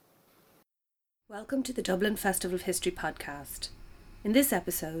Welcome to the Dublin Festival of History podcast. In this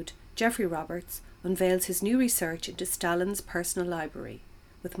episode, Geoffrey Roberts unveils his new research into Stalin's personal library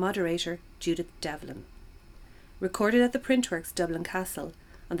with moderator Judith Devlin. Recorded at the Printworks Dublin Castle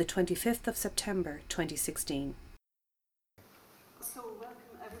on the 25th of September 2016. So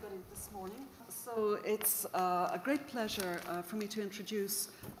welcome everybody this morning. So it's a great pleasure for me to introduce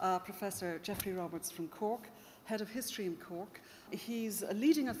Professor Geoffrey Roberts from Cork, Head of History in Cork. He's a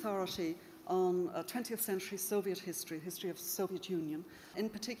leading authority on 20th century Soviet history of the Soviet Union, in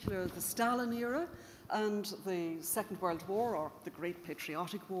particular the Stalin era and the Second World War, or the Great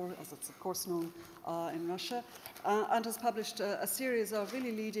Patriotic War, as it's of course known in Russia, and has published a series of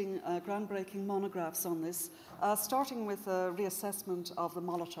really leading, groundbreaking monographs on this, starting with a reassessment of the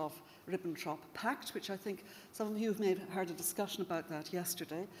Molotov-Ribbentrop Pact, which I think some of you may have heard a discussion about that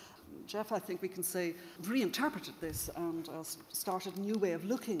yesterday. Jeff, I think we can say, reinterpreted this and started a new way of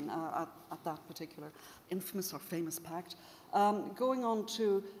looking at that particular infamous or famous pact, going on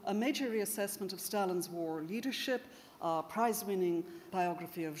to a major reassessment of Stalin's war leadership, prize-winning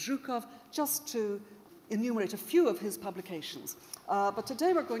biography of Zhukov, just to enumerate a few of his publications. But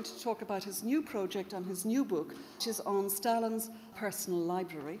today we're going to talk about his new project and his new book, which is on Stalin's personal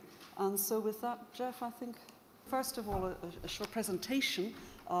library. And so with that, Jeff, I think, first of all, a short presentation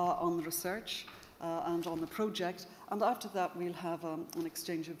on the research and on the project, and after that we'll have an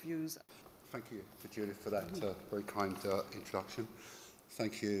exchange of views. Thank you, Judith, for that very kind introduction.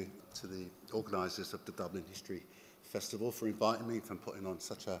 Thank you to the organisers of the Dublin History Festival for inviting me, for putting on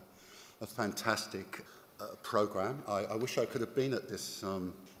such a fantastic programme. I wish I could have been at this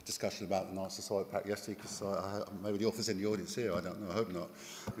discussion about the Nazi-Soviet Pact yesterday, because maybe the author's in the audience here, I don't know, I hope not,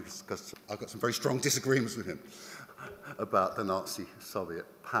 because I've got some very strong disagreements with him about the Nazi-Soviet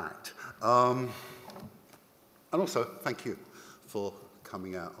Pact. And also, thank you for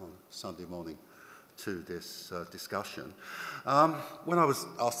coming out on Sunday morning to this discussion. When I was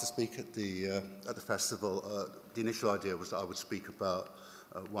asked to speak at the festival, the initial idea was that I would speak about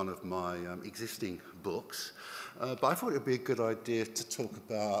one of my existing books, but I thought it would be a good idea to talk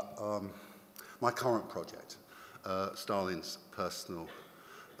about my current project, Stalin's personal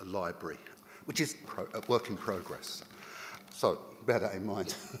library, which is a work in progress. So bear that in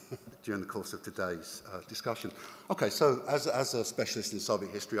mind during the course of today's discussion. Okay, so as a specialist in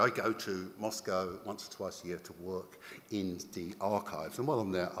Soviet history, I go to Moscow once or twice a year to work in the archives, and while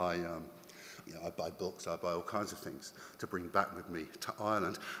I'm there, I buy books, I buy all kinds of things to bring back with me to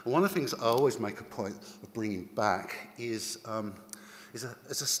Ireland. And one of the things I always make a point of bringing back is a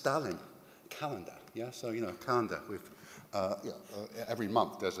Stalin calendar. Yeah, so a calendar with every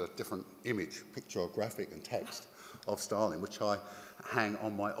month there's a different image, picture, or graphic, and text of Stalin, which I hang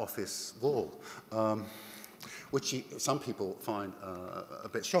on my office wall, which some people find a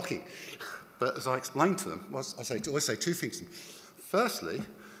bit shocking. But as I explain to them, I always say two things. Firstly,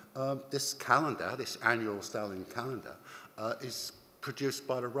 this calendar, this annual Stalin calendar, is produced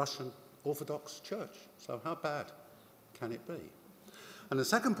by the Russian Orthodox Church. So how bad can it be? And the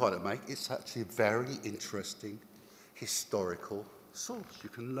second point I make, it's actually a very interesting historical source. You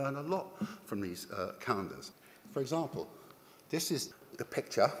can learn a lot from these calendars. For example, this is the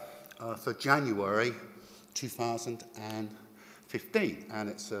picture for January 2015, and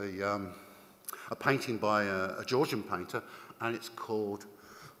it's a painting by a Georgian painter, and it's called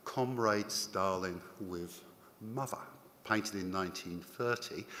Comrade Stalin with Mother, painted in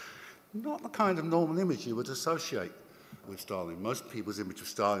 1930. Not the kind of normal image you would associate with Stalin. Most people's image of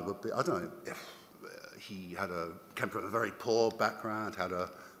Stalin would be, I don't know, if he came from a very poor background, had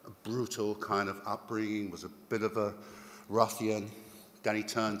a brutal kind of upbringing, was a bit of a ruffian, then he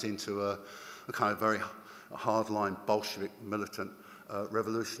turned into a kind of very hardline Bolshevik militant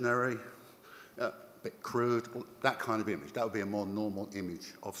revolutionary, a bit crude, that kind of image. That would be a more normal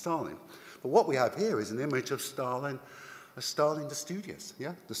image of Stalin. But what we have here is an image of Stalin, the studious,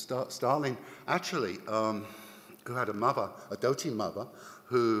 yeah? Stalin actually, who had a doting mother,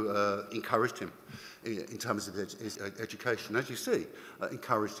 who encouraged him in terms of his education, as you see,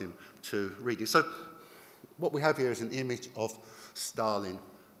 encouraged him to read. So what we have here is an image of Stalin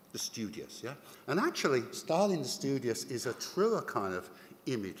the studious, yeah? And actually, Stalin the studious is a truer kind of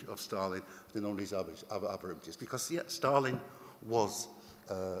image of Stalin than all these other images, because Stalin was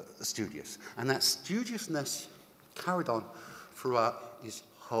studious. And that studiousness carried on throughout his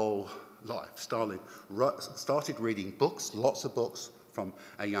whole life. Stalin started reading books, lots of books, from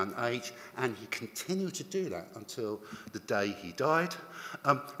a young age, and he continued to do that until the day he died.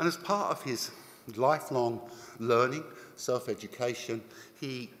 And as part of his lifelong learning, self-education,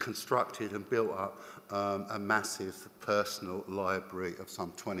 he constructed and built up a massive personal library of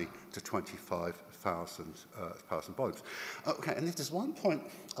some 20 to 25,000 volumes. Okay, and if there's one point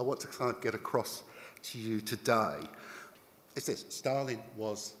I want to kind of get across to you today, it's this: Stalin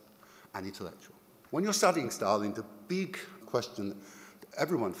was an intellectual. When you're studying Stalin, the big question that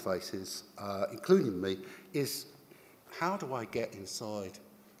everyone faces, including me, is how do I get inside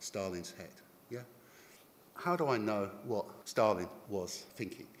Stalin's head? Yeah? How do I know what Stalin was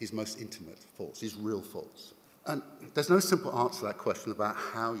thinking, his most intimate thoughts, his real thoughts? And there's no simple answer to that question about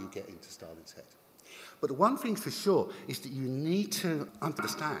how you get into Stalin's head. But the one thing for sure is that you need to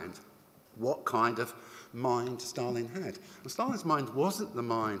understand what kind of mind Stalin had. And Stalin's mind wasn't the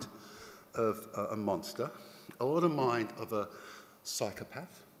mind of a monster, or the mind of a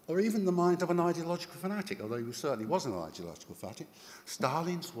psychopath, or even the mind of an ideological fanatic, although he certainly wasn't an ideological fanatic.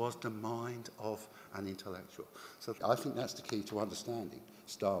 Stalin's was the mind of an intellectual. So I think that's the key to understanding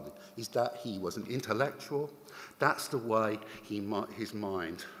Stalin, is that he was an intellectual. That's the way his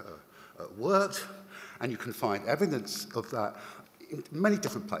mind worked, and you can find evidence of that in many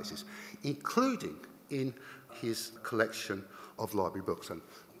different places, including in his collection of library books. And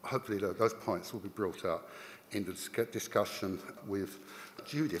hopefully those points will be brought out in the discussion with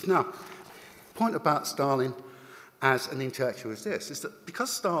Judith. Now, the point about Stalin as an intellectual is this, is that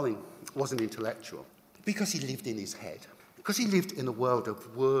because Stalin was an intellectual, because he lived in his head, because he lived in a world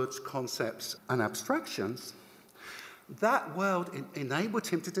of words, concepts, and abstractions, that world enabled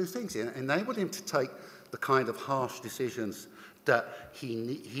him to do things. It enabled him to take the kind of harsh decisions that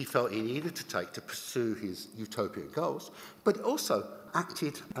he felt he needed to take to pursue his utopian goals, but also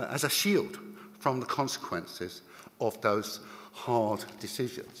acted as a shield from the consequences of those hard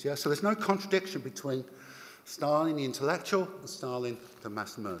decisions. Yeah? So there's no contradiction between Stalin, the intellectual, and Stalin, the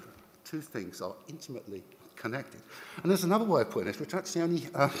mass murderer. Two things are intimately connected. And there's another way of putting this, which actually only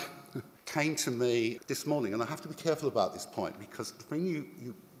came to me this morning, and I have to be careful about this point, because the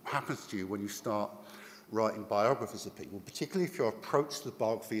thing happens to you when you start writing biographies of people, particularly if your approach to the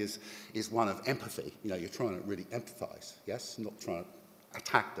biography is one of empathy, you're trying to really empathise, yes, not trying to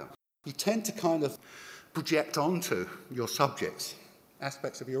attack them. You tend to kind of project onto your subjects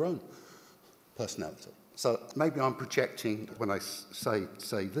aspects of your own personality. So maybe I'm projecting when I say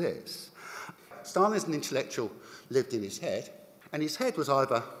this. Stalin as an intellectual lived in his head, and his head was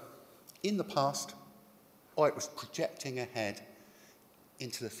either in the past or it was projecting ahead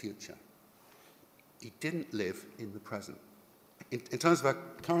into the future. He didn't live in the present. In terms of our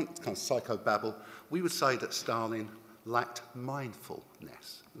current kind of psychobabble, we would say that Stalin lacked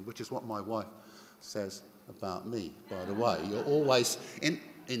mindfulness, which is what my wife says about me, by the way. You're always in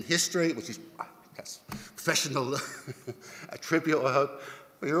history, which is that's professional attribute, I hope,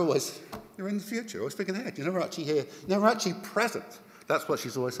 but you're in the future, always thinking ahead. You're never actually here, never actually present. That's what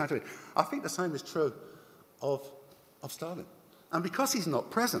she's always saying to me. I think the same is true of Stalin. And because he's not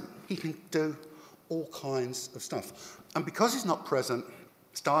present, he can do all kinds of stuff. And because he's not present,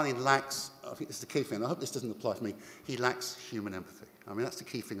 Stalin lacks, I think this is the key thing, I hope this doesn't apply to me, he lacks human empathy. I mean, that's the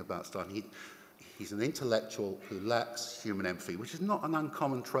key thing about Stalin. He's an intellectual who lacks human empathy, which is not an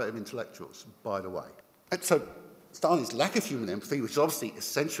uncommon trait of intellectuals, by the way. And so Stalin's lack of human empathy, which is obviously an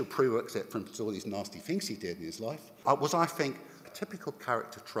essential prerequisite for all these nasty things he did in his life, was, I think, a typical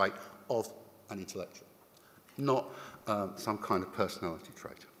character trait of an intellectual, not some kind of personality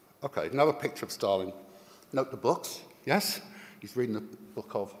trait. Okay, another picture of Stalin. Note the books, yes? He's reading the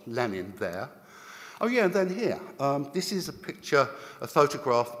book of Lenin there. Oh yeah, and then here, this is a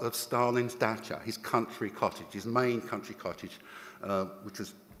photograph of Stalin's dacha, his country cottage, his main country cottage, which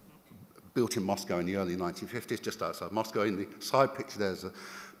was built in Moscow in the early 1950s, just outside Moscow. In the side picture,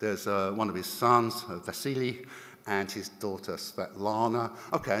 there's one of his sons, Vasily, and his daughter, Svetlana.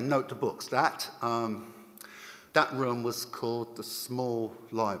 Okay, and note the books. That room was called the Small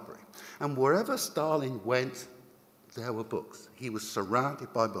Library. And wherever Stalin went, there were books. He was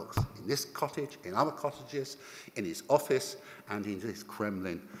surrounded by books. In this cottage, in other cottages, in his office, and in his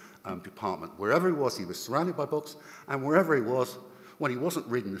Kremlin department. Wherever he was surrounded by books. And wherever he was, when he wasn't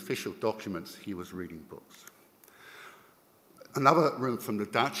reading official documents, he was reading books. Another room from the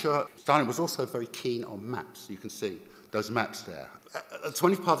dacha, Stalin was also very keen on maps. You can see those maps there. At the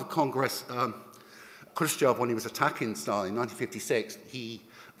 20th Party Congress, Khrushchev, when he was attacking Stalin in 1956, he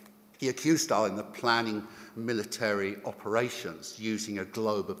accused Stalin of planning military operations using a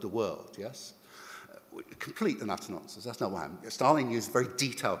globe of the world, yes? Complete and utter nonsense. That's not what happened. Stalin used very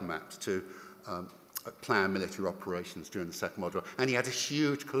detailed maps to plan military operations during the Second World War, and he had a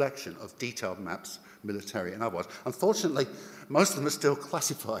huge collection of detailed maps, military and otherwise. Unfortunately, most of them are still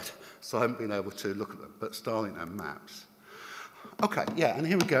classified, so I haven't been able to look at them, but Stalin and maps. Okay, yeah, and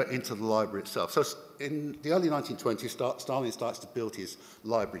here we go into the library itself. So in the early 1920s, Stalin starts to build his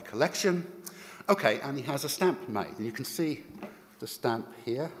library collection. Okay, and he has a stamp made, and you can see the stamp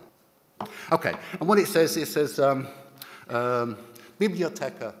here. Okay, and what it says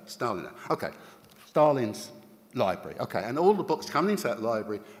Biblioteca Stalina. Okay, Stalin's library. Okay, and all the books coming into that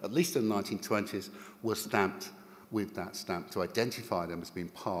library, at least in the 1920s, were stamped with that stamp to identify them as being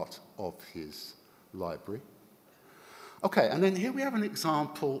part of his library. Okay, and then here we have an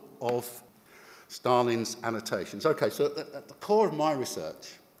example of Stalin's annotations. Okay, so at the core of my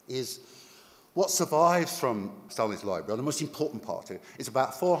research is what survives from Stalin's library, and the most important part of it, is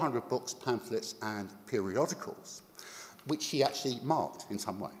about 400 books, pamphlets, and periodicals, which he actually marked in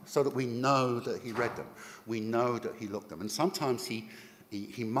some way, so that we know that he read them, we know that he looked them. And sometimes he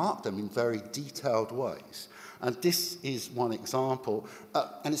marked them in very detailed ways. And this is one example,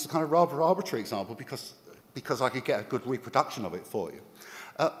 and it's a kind of rather arbitrary example because I could get a good reproduction of it for you.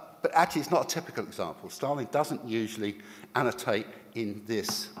 But actually, it's not a typical example. Stalin doesn't usually annotate in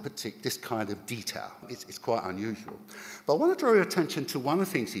this kind of detail. It's quite unusual. But I want to draw your attention to one of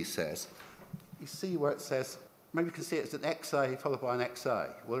the things he says. You see where it says, maybe you can see it's an XA followed by an XA.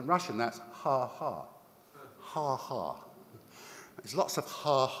 Well, in Russian, that's ha-ha. Ha-ha. There's lots of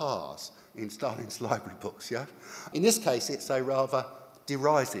ha-has in Stalin's library books, yeah? In this case, it's a rather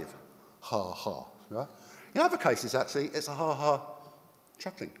derisive ha-ha, right? In other cases, actually, it's a ha-ha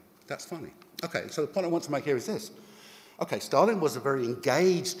chuckling. That's funny. Okay, so the point I want to make here is this. Okay, Stalin was a very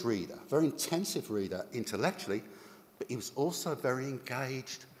engaged reader, very intensive reader intellectually, but he was also very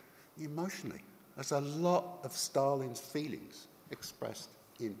engaged emotionally. There's a lot of Stalin's feelings expressed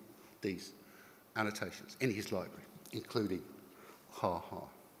in these annotations, in his library, including ha-ha.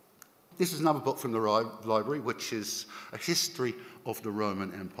 This is another book from the library, which is a history of the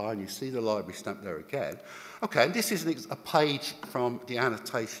Roman Empire, and you see the library stamp there again. Okay, and this is a page from the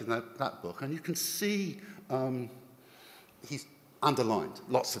annotation of that book, and you can see he's underlined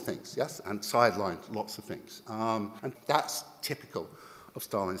lots of things, yes, and sidelined lots of things. And that's typical of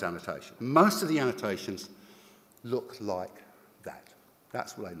Stalin's annotation. Most of the annotations look like that.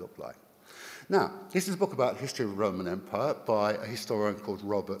 That's what they look like. Now, this is a book about the history of the Roman Empire by a historian called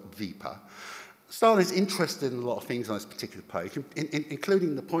Robert Vipa. Stalin's interested in a lot of things on this particular page,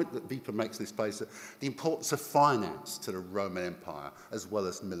 including the point that Vipa makes in this page, that the importance of finance to the Roman Empire as well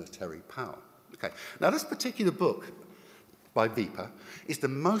as military power. Okay. Now, this particular book by Vipa is the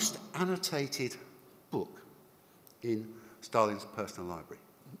most annotated book in Stalin's personal library.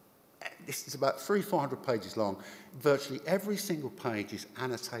 This is about 300-400 pages long. Virtually every single page is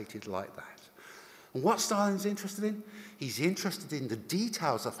annotated like that. And what Stalin's interested in? He's interested in the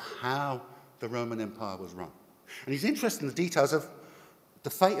details of how the Roman Empire was run. And he's interested in the details of the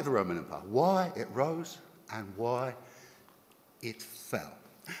fate of the Roman Empire, why it rose and why it fell.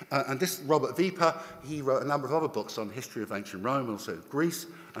 And this Robert Vipa, he wrote a number of other books on the history of ancient Rome and also Greece,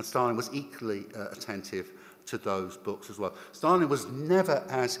 and Stalin was equally attentive to those books as well. Stalin was never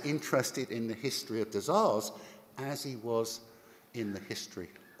as interested in the history of the Tsars as he was in the history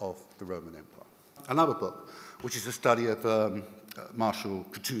of the Roman Empire. Another book, which is a study of Marshal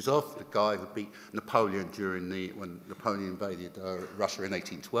Kutuzov, the guy who beat Napoleon when Napoleon invaded Russia in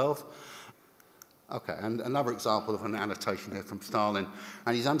 1812. Okay, and another example of an annotation here from Stalin,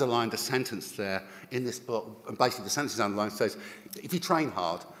 and he's underlined a sentence there in this book, and basically the sentence underlined says, if you train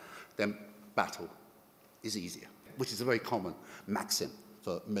hard, then battle is easier, which is a very common maxim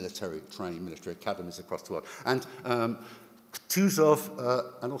for military training, military academies across the world. And Kutuzov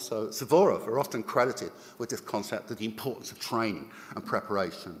and also Suvorov are often credited with this concept of the importance of training and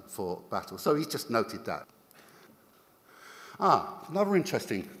preparation for battle. So he's just noted that. Another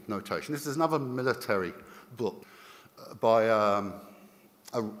interesting notation. This is another military book by a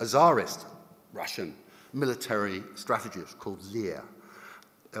Tsarist Russian military strategist called Lear,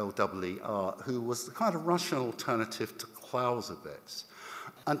 L-E-E-R, who was the kind of Russian alternative to Clausewitz.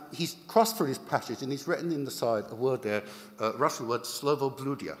 And he's crossed through this passage, and he's written in the side a word there, Russian word,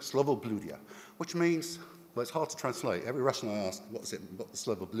 Slovobludia, which means, well, it's hard to translate. Every Russian I ask, what does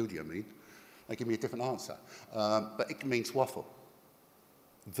Slovobludia mean? They give me a different answer. But it means waffle,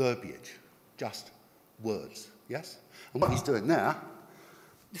 verbiage, just words, yes? And what he's doing now,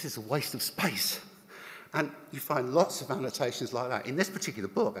 this is a waste of space. And you find lots of annotations like that in this particular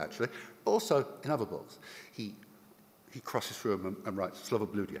book, actually, but also in other books. He crosses through them and writes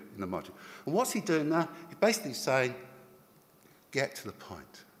Slovobludia in the margin. And what's he doing now? He's basically saying, get to the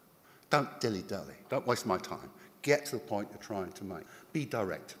point. Don't dilly-dally. Don't waste my time. Get to the point you're trying to make. Be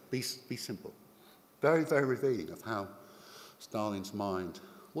direct. Be simple. Very, very revealing of how Stalin's mind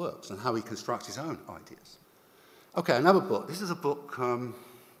works and how he constructs his own ideas. Okay, another book. This is a book,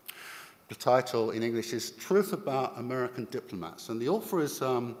 the title in English is Truth About American Diplomats. And the author is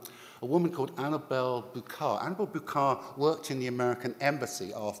a woman called Annabelle Bucar. Annabelle Bucar worked in the American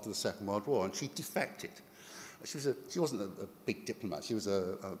embassy after the Second World War, and she defected. She wasn't a big diplomat. She was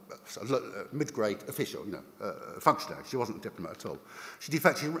a mid-grade official, a functionary. She wasn't a diplomat at all. She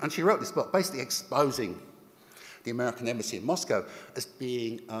defected, and she wrote this book basically exposing the American embassy in Moscow as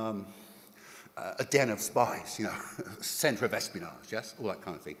being a den of spies, a centre of espionage, yes, all that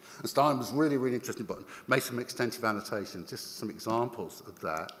kind of thing. And Stalin was really, really interested in the book, made some extensive annotations, just some examples of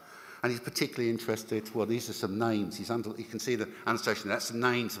that. And he's particularly interested, well, these are some names. You can see the annotation, that's the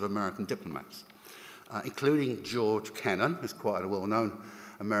names of American diplomats. Including George Kennan, who's quite a well-known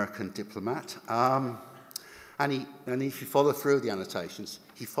American diplomat. And if you follow through the annotations,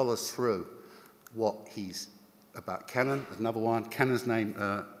 he follows through what he's about Kennan. There's another one. Kennan's name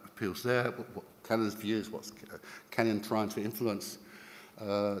appeals there. What Kennan's views, what's Kennan trying to influence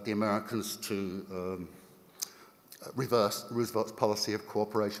the Americans to reverse Roosevelt's policy of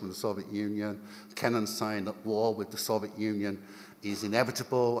cooperation with the Soviet Union. Kennan saying that war with the Soviet Union is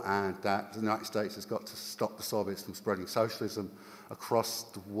inevitable and that the United States has got to stop the Soviets from spreading socialism across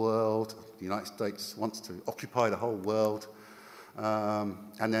the world. The United States wants to occupy the whole world.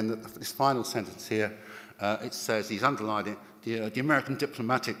 And then this final sentence here, it says, he's underlined it, the American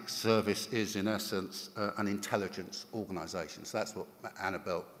diplomatic service is in essence an intelligence organisation. So that's what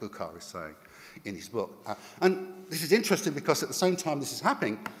Annabelle Bucar is saying in his book. And this is interesting because at the same time this is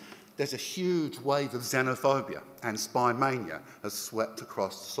happening, there's a huge wave of xenophobia and spy mania has swept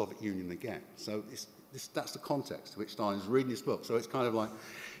across the Soviet Union again. So that's the context to which Stalin is reading this book. So it's kind of like,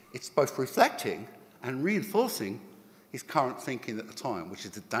 it's both reflecting and reinforcing his current thinking at the time, which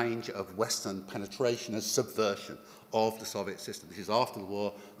is the danger of Western penetration and subversion of the Soviet system. This is after the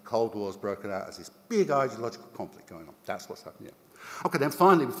war, the Cold War has broken out as this big ideological conflict going on. That's what's happening here. Okay, then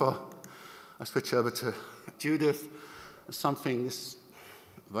finally, before I switch over to Judith, something, this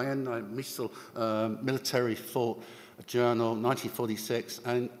Vojenny Mysl military thought journal, 1946,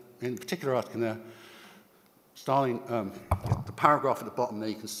 and in a particular article there, Stalin, the paragraph at the bottom there,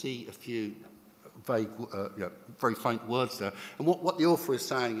 you can see a few vague, very faint words there. And what the author is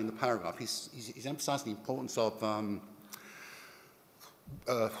saying in the paragraph, he's emphasising the importance of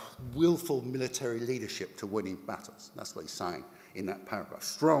willful military leadership to winning battles. That's what he's saying in that paragraph.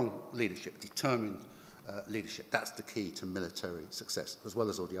 Strong leadership, determined leadership. That's the key to military success, as well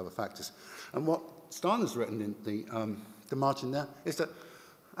as all the other factors. And what Stalin has written in the margin there is that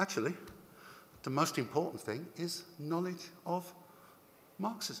actually the most important thing is knowledge of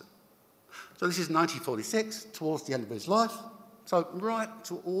Marxism. So this is 1946, towards the end of his life. So right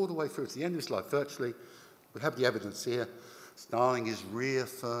to all the way through to the end of his life, virtually, we have the evidence here. Stalin is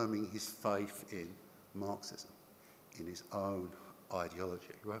reaffirming his faith in Marxism, in his own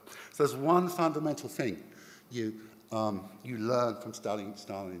ideology. Right? So there's one fundamental thing you learn from Stalin's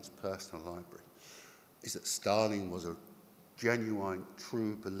personal library, is that Stalin was a genuine,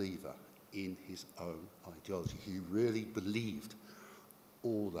 true believer in his own ideology. He really believed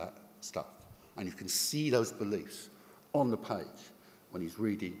all that stuff. And you can see those beliefs on the page when he's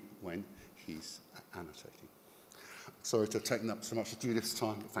reading, when he's annotating. Sorry to have taken up so much of Judith's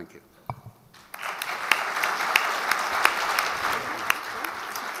time, but thank you.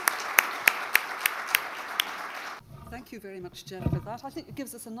 Thank you very much, Jeff, for that. I think it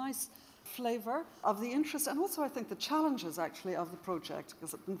gives us a nice flavour of the interest and also I think the challenges actually of the project,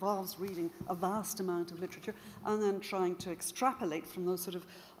 because it involves reading a vast amount of literature and then trying to extrapolate from those sort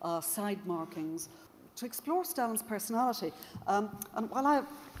of side markings to explore Stalin's personality. And while I've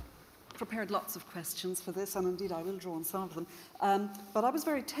prepared lots of questions for this, and indeed I will draw on some of them, but I was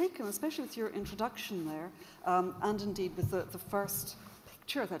very taken, especially with your introduction there, and indeed with the first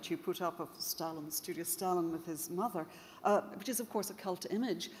picture that you put up of Stalin, Studio Stalin with his mother, which is of course a cult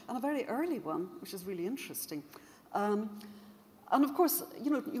image, and a very early one, which is really interesting. And of course,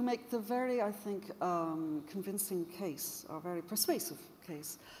 you make the very, I think, convincing case, or very persuasive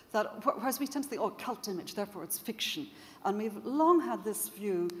case, that whereas we tend to think, oh, cult image, therefore it's fiction. And we've long had this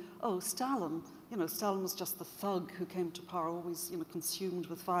view, oh, Stalin, Stalin was just the thug who came to power, always, consumed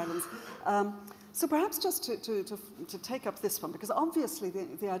with violence. So perhaps just to take up this one, because obviously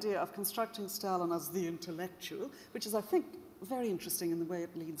the idea of constructing Stalin as the intellectual, which is, I think, very interesting in the way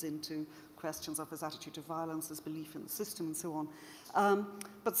it leads into questions of his attitude to violence, his belief in the system, and so on.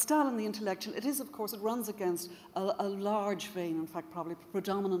 But Stalin, the intellectual, it is, of course, it runs against a large vein, in fact, probably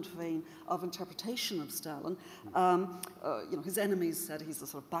predominant vein of interpretation of Stalin. His enemies said he's a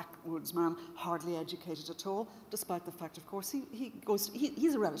sort of backwoods man, hardly educated at all, despite the fact, of course,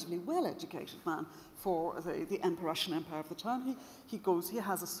 he's a relatively well-educated man for the Russian Empire of the time. He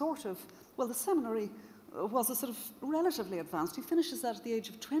has a sort of, well, the seminary was a sort of relatively advanced. He finishes that at the age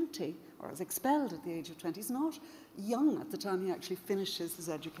of 20, or is expelled at the age of 20. He's not young at the time he actually finishes his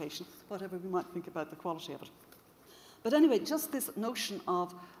education, whatever we might think about the quality of it. But anyway, just this notion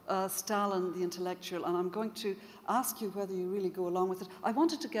of Stalin, the intellectual, and I'm going to ask you whether you really go along with it. I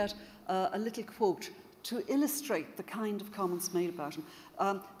wanted to get a little quote to illustrate the kind of comments made about him.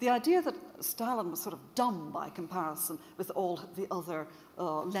 The idea that Stalin was sort of dumb by comparison with all the other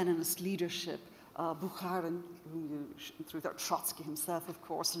Leninist leadership, Bukharin, whom you threw there, Trotsky himself, of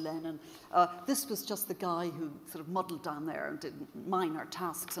course, Lenin. This was just the guy who sort of muddled down there and did minor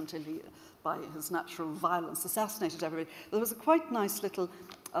tasks until he, by his natural violence, assassinated everybody. There was a quite nice little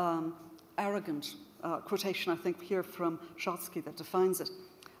arrogant quotation, I think, here from Trotsky that defines it.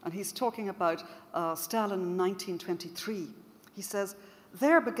 And he's talking about Stalin in 1923. He says,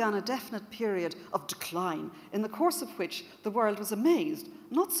 "There began a definite period of decline, in the course of which the world was amazed,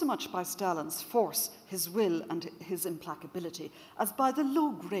 not so much by Stalin's force, his will, and his implacability, as by the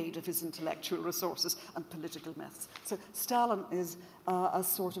low grade of his intellectual resources and political methods." So Stalin is a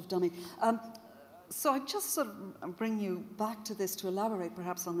sort of dummy. So I just sort of bring you back to this to elaborate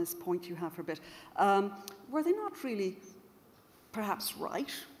perhaps on this point you have for a bit. Were they not really perhaps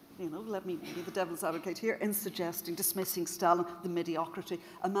right? Let me be the devil's advocate here, in suggesting, dismissing Stalin, the mediocrity,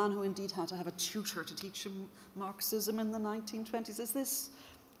 a man who indeed had to have a tutor to teach him Marxism in the 1920s. Is this...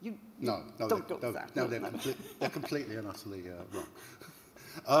 No, they're completely and utterly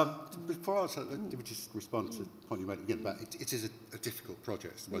wrong. Before I would just respond to the point you made again about it is a difficult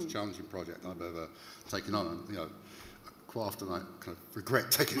project. It's the most challenging project I've ever taken on. And, quite often I kind of regret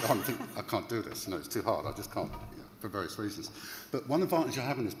taking it on and think, I can't do this. It's too hard. I just can't, for various reasons. But one advantage I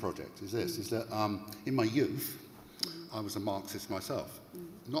have in this project is this, is that in my youth, I was a Marxist myself.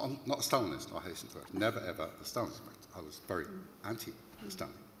 Not a Stalinist, I hasten to add. Never, ever a Stalinist. I was very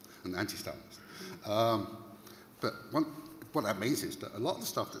anti-Stalin and anti-Stalinist. But what that means is that a lot of the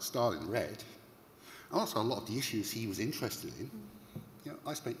stuff that Stalin read, and also a lot of the issues he was interested in,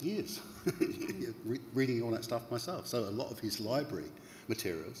 I spent years reading all that stuff myself. So a lot of his library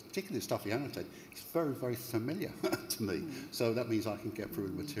materials, particularly the stuff he annotated, is very, very familiar to me. So that means I can get through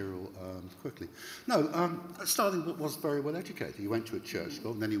the material quickly. No, Stalin was very well educated. He went to a church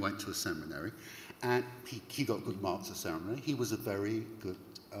school, and then he went to a seminary, and he got good marks at seminary. He was a very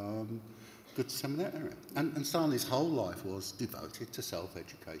good seminarian. And Stalin's whole life was devoted to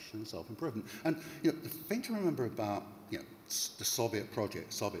self-education and self-improvement. And the thing to remember about the Soviet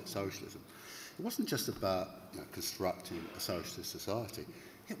project, Soviet socialism, it wasn't just about constructing a socialist society.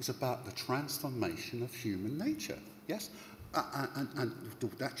 It was about the transformation of human nature. Yes, and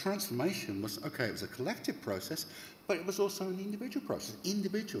that transformation was it was a collective process, but it was also an individual process.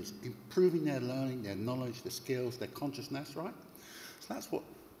 Individuals improving their learning, their knowledge, their skills, their consciousness. Right. So that's what,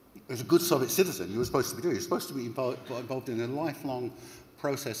 as a good Soviet citizen, you were supposed to be doing. You're supposed to be involved in a lifelong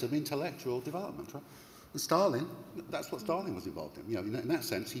process of intellectual development. Right. And Stalin, that's what Stalin was involved in. In that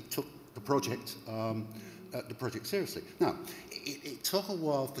sense, he took the project seriously. Now, it took a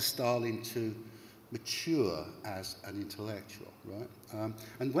while for Stalin to mature as an intellectual, right?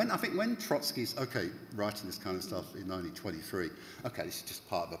 And when Trotsky's writing this kind of stuff in 1923, this is just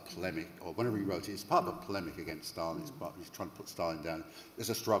part of a polemic, or whenever he wrote it, it's part of a polemic against Stalin. It's part, he's trying to put Stalin down. There's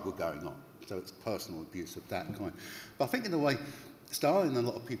a struggle going on, so it's personal abuse of that kind. But I think in a way, Stalin and a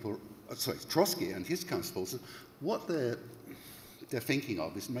lot of people, Trotsky and his kind of supporters, what they're thinking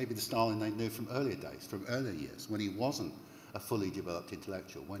of is maybe the Stalin they knew from earlier days, from earlier years, when he wasn't a fully developed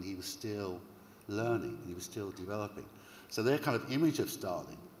intellectual, when he was still learning, he was still developing. So their kind of image of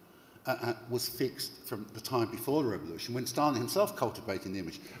Stalin was fixed from the time before the revolution, when Stalin himself cultivated the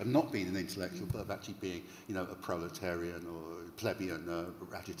image of not being an intellectual, but of actually being, a proletarian or plebeian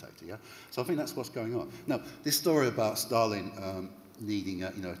agitator. Yeah. So I think that's what's going on. Now, this story about Stalin needing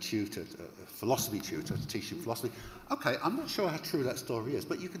a tutor, a philosophy tutor to teach him philosophy. I'm not sure how true that story is,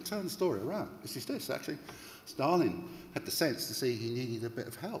 but you can turn the story around. It's just this, actually. Stalin had the sense to see he needed a bit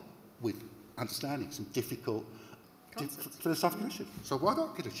of help with understanding some difficult philosophical issues. So why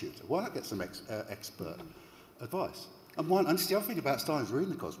not get a tutor? Why not get some expert advice? And it's the other thing about Stalin's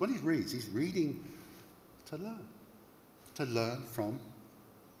reading, of course. When he reads, he's reading to learn from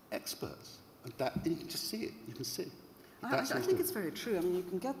experts. And you can just see it. You can see. I think it's very true. I mean, you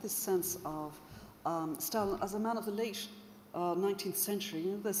can get this sense of Stalin as a man of the late 19th century,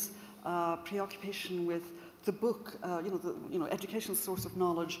 this preoccupation with the book, educational source of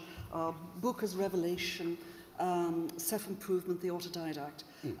knowledge, book as revelation, self-improvement, the autodidact.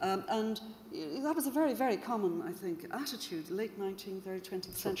 And that was a very, very common, I think, attitude, late 19th, early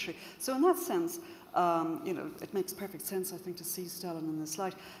 20th century. So in that sense, it makes perfect sense, I think, to see Stalin in this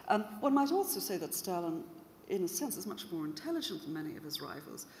light. One might also say that Stalin, in a sense, is much more intelligent than many of his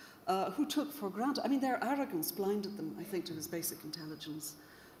rivals, who took for granted, I mean, their arrogance blinded them, I think, to his basic intelligence.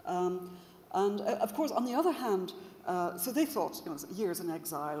 And of course, on the other hand, so they thought, years in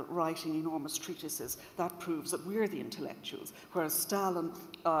exile, writing enormous treatises, that proves that we're the intellectuals, whereas Stalin,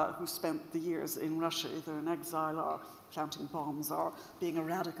 who spent the years in Russia, either in exile or planting bombs or being a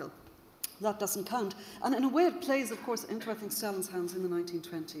radical, that doesn't count. And in a way, it plays, of course, into, I think, Stalin's hands in the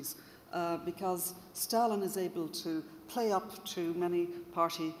 1920s, because Stalin is able to play up to many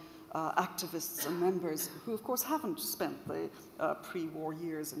party activists and members who, of course, haven't spent the pre-war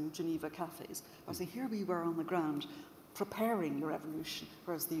years in Geneva cafes. I say, here we were on the ground preparing your revolution,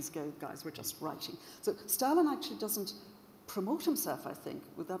 whereas these guys were just writing. So Stalin actually doesn't promote himself, I think,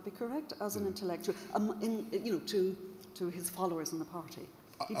 would that be correct, as an intellectual, to his followers in the party.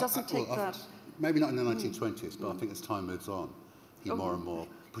 He doesn't take that... Maybe not in the 1920s, but I think as time moves on, he more and more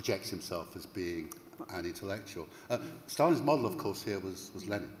projects himself as being an intellectual. Stalin's model, of course, here was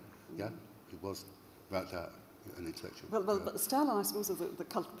Lenin. Yeah, he was, without doubt, an intellectual. But Stalin, I suppose, of the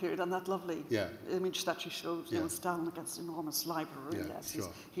cult period, and that lovely image that you showed, Stalin against an enormous library. Sure.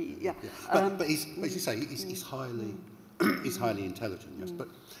 But he's, as you say, he's highly, he's highly intelligent. Yes, but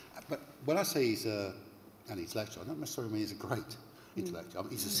when I say he's an intellectual, I don't necessarily mean he's a great intellectual. I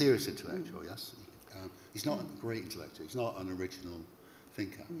mean, he's a serious intellectual. Yes, he's not a great intellectual. He's not an original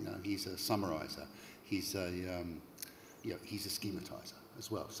thinker. He's a summarizer. He's a he's a schematizer as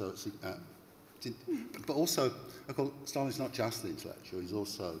well. So it's, but also, of course, Stalin's not just an intellectual, he's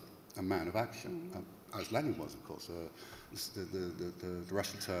also a man of action, as Lenin was, of course. The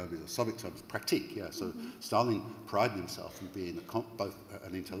Russian term, the Soviet term is pratik, so Stalin prided himself in being both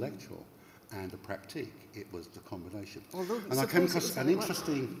an intellectual and a pratik. It was the combination. And I came across an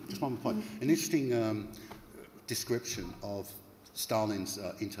interesting, just one point, an interesting description of Stalin's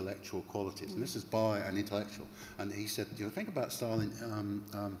intellectual qualities, and this is by an intellectual, and he said, think about Stalin,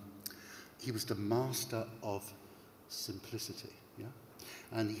 he was the master of simplicity,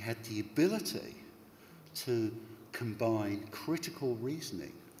 and he had the ability to combine critical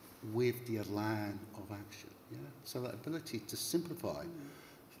reasoning with the elan of action, so that ability to simplify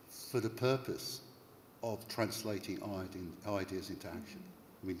for the purpose of translating ideas into action.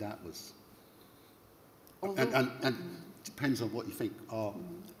 I mean, that was, and depends on what you think are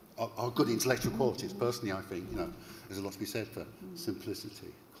good intellectual qualities. Personally, I think there's a lot to be said for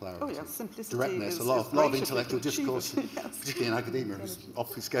simplicity, clarity, simplicity, directness. A lot of intellectual discourse, particularly in academia, is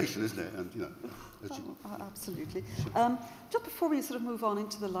obfuscation, isn't it? And absolutely. Just before we sort of move on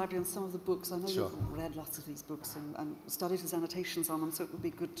into the library and some of the books, I know you've read lots of these books and studied his annotations on them, so it would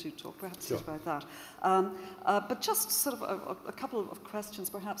be good to talk perhaps about that. But just sort of a couple of questions,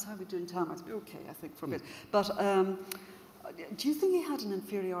 perhaps. How are we doing time? Might be okay, I think, for a bit. But do you think he had an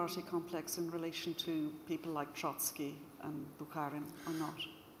inferiority complex in relation to people like Trotsky and Bukharin, or not?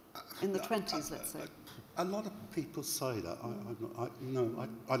 In the 20s, let's say. A lot of people say that.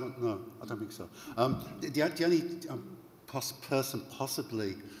 I don't know. I don't think so. The only person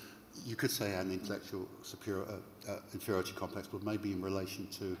possibly you could say had an intellectual inferiority complex, but maybe in relation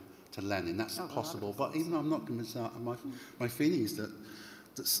to Lenin. That's possible. But even though I'm not convinced that, my feeling is that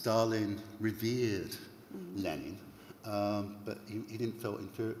Stalin revered Lenin, but he didn't feel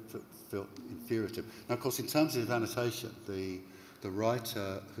inferior to him. Now, of course, in terms of annotation, the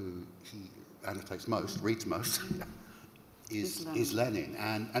writer who he annotates most, reads most, is Lenin,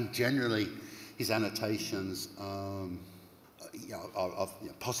 and generally his annotations are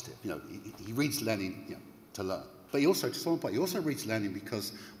positive. He reads Lenin to learn, but he also, just one point, he also reads Lenin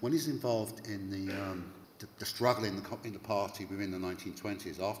because when he's involved in the struggle in the party within the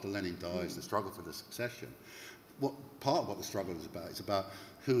 1920s, after Lenin dies, the struggle for the succession. Part of what the struggle is about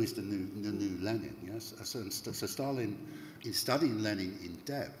who is the new Lenin. Yes, so Stalin, in studying Lenin in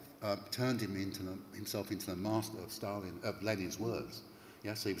depth, turned himself into the master of Lenin's words.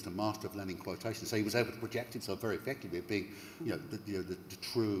 So he was the master of Lenin quotations. So he was able to project himself very effectively as being, the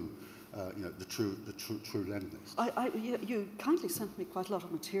true Leninist. You kindly sent me quite a lot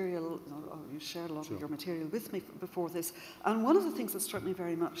of material. You shared a lot of your material with me before this. And one of the things that struck me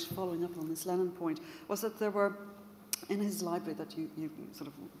very much, following up on this Lenin point, was that there were in his library that you sort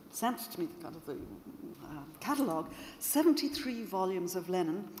of sent to me, kind of the catalogue, 73 volumes of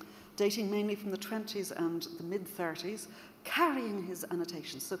Lenin, dating mainly from the 20s and the mid-30s, carrying his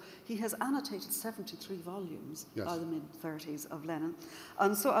annotations. So he has annotated 73 volumes by the mid-30s of Lenin.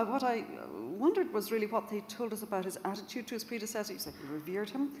 And so what I wondered was really what they told us about his attitude to his predecessor. You said he revered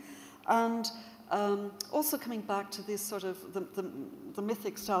him. And also coming back to this sort of the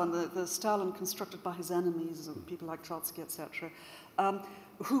mythic Stalin, the Stalin constructed by his enemies, people like Trotsky, etc.,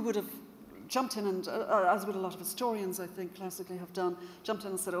 who would have jumped in and, as would a lot of historians, I think, classically have done, jumped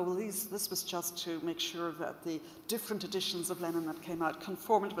in and said, oh, well, this was just to make sure that the different editions of Lenin that came out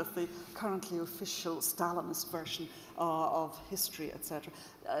conformed with the currently official Stalinist version of history, etc.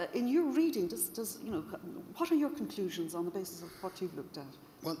 In your reading, what are your conclusions on the basis of what you've looked at?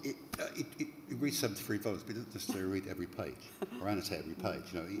 Well, it reads 73 volumes, but it doesn't necessarily read every page or annotate every page.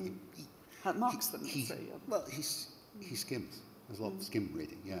 He marks them, let's say. Yeah. Well, he skims. There's a lot of skim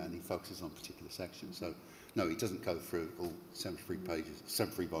reading, and he focuses on particular sections. So, no, he doesn't go through all 73 pages,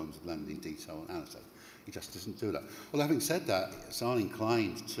 73 volumes of Lenin in detail and annotate. He just doesn't do that. Well, having said that, Stalin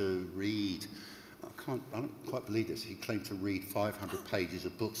claimed to read, I don't quite believe this, he claimed to read 500 pages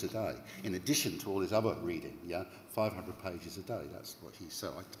of books a day, in addition to all his other reading, 500 pages a day, that's what he said.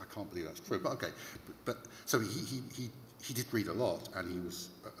 I can't believe that's true, but okay. But so he did read a lot, and he was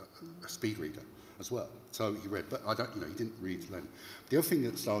a speed reader as well. So he read, but he didn't read Lenin. The other thing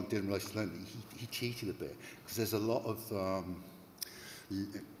that Stalin did in relation to Lenin, he cheated a bit, because there's a lot of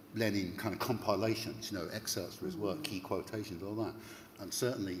Lenin kind of compilations, excerpts from his work, key quotations, all that. And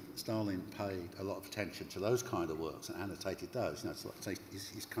certainly Stalin paid a lot of attention to those kind of works and annotated those.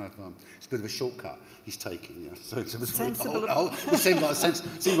 He's kind of it's a bit of a shortcut he's taking. So it's sensible. It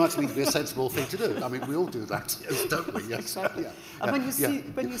seemed like to me to be a sensible thing to do. I mean, we all do that, don't we? Yes. Exactly. And when you see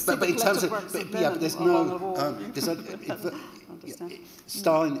the collected works of Lenin, but there's no.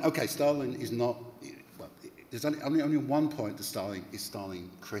 Stalin is not. There's only one point that Stalin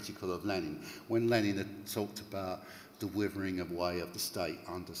critical of Lenin, when Lenin had talked about the withering away of the state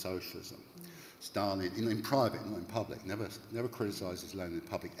under socialism. Stalin, in private, not in public, never criticises Lenin in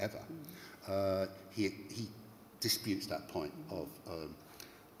public ever. He disputes that point of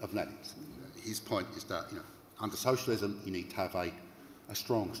Lenin's. His point is that under socialism you need to have a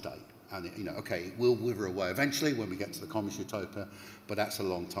strong state, and it will wither away eventually when we get to the communist utopia, but that's a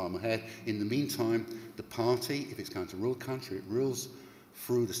long time ahead. In the meantime, the party, if it's going to rule the country, it rules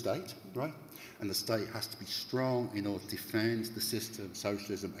through the state, right? And the state has to be strong in order to defend the system,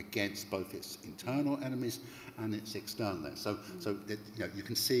 socialism, against both its internal enemies and its external enemies. So that, you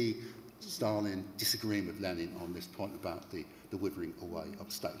can see Stalin disagreeing with Lenin on this point about the withering away of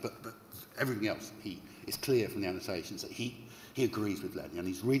the state. But everything else, it's clear from the annotations that he agrees with Lenin, and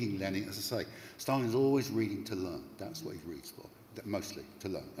he's reading Lenin. As I say, Stalin's always reading to learn. That's what he reads for. Mostly to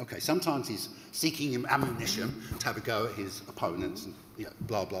learn. Okay, sometimes he's seeking ammunition to have a go at his opponents and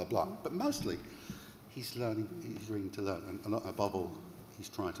blah blah blah. But mostly, he's reading to learn, and above all, he's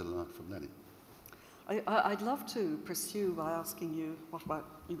trying to learn from Lenin. I'd love to pursue by asking you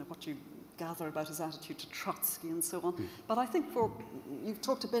what you gather about his attitude to Trotsky and so on. But I think you've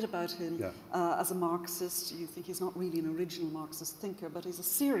talked a bit about him as a Marxist. You think he's not really an original Marxist thinker, but he's a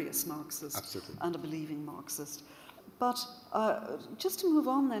serious Marxist. Absolutely. And a believing Marxist. But just to move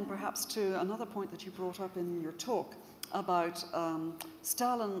on then perhaps to another point that you brought up in your talk about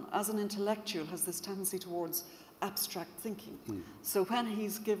Stalin as an intellectual has this tendency towards abstract thinking. So when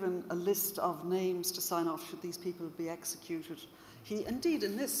he's given a list of names to sign off, should these people be executed, he indeed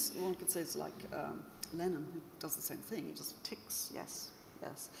in this, one could say it's like Lenin, who does the same thing, he just ticks, yes.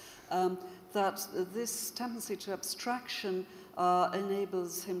 That this tendency to abstraction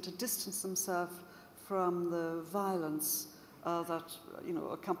enables him to distance himself from the violence that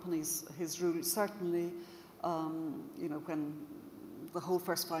accompanies his rule. Certainly, when the whole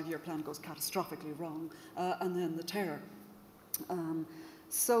first 5-year plan goes catastrophically wrong, and then the terror.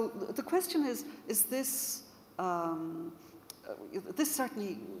 So the question is this? This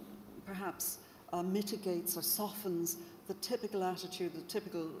certainly, perhaps, mitigates or softens the typical attitude, the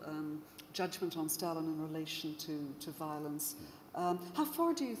typical judgment on Stalin in relation to violence. How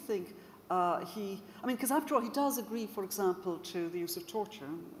far do you think? Because after all, he does agree, for example, to the use of torture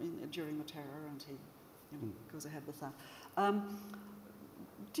during the terror, and he goes ahead with that.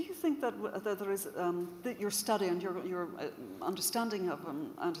 Do you think that there is that your study and your understanding of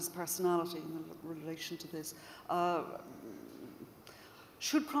him and his personality in relation to this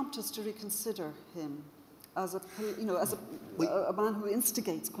should prompt us to reconsider him as a man who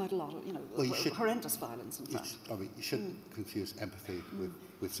instigates quite a lot of horrendous violence? In fact, you shouldn't confuse empathy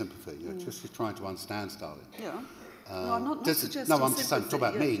with sympathy. Just trying to understand Stalin. Yeah. No, I'm not suggesting No, I'm just saying, talk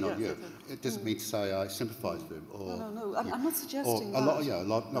about me, yes, not you. yes. It doesn't mean to say I sympathise with him. Or, No. I'm not suggesting or a lot, that. yeah, a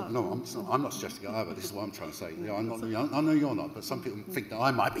lot. No, I'm not suggesting it either. This is what I'm trying to say. I'm not. I know you're not, but some people think that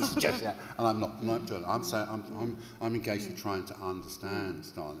I might be suggesting that, and I'm not. I'm not doing it. I'm saying I'm engaged in trying to understand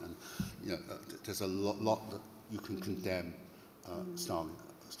Stalin, and there's a lot that you can condemn Stalin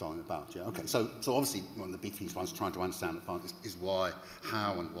about. Yeah. Okay. So obviously one of the big things one's trying to understand is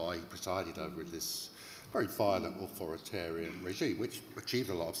how and why he presided over this very violent authoritarian regime, which achieved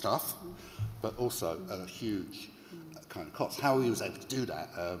a lot of stuff, but also at a huge kind of cost. How he was able to do that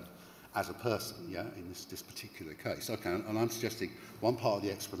as a person, in this particular case. Okay, and I'm suggesting one part of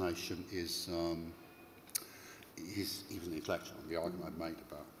the explanation is he was an intellectual, the argument I've made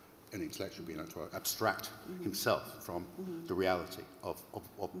about an intellectual being able to abstract himself from the reality of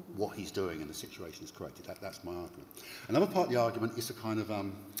what he's doing and the situation he's created. That's my argument. Another part of the argument is a kind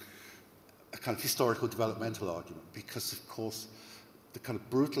of historical developmental argument, because of course the kind of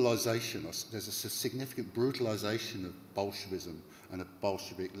brutalisation, there's a significant brutalisation of Bolshevism and of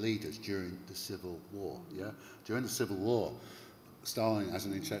Bolshevik leaders during the Civil War. During the Civil War, Stalin as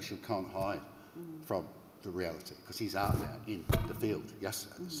an intellectual can't hide from the reality, because he's out there in the field,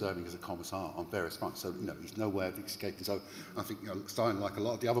 serving as a commissar on various fronts. So he's no way of escaping. So I think Stalin, like a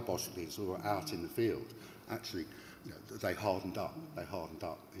lot of the other Bolshevik leaders who were out in the field, actually they hardened up. They hardened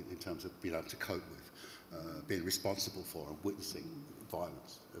up in terms of being able to cope with being responsible for and witnessing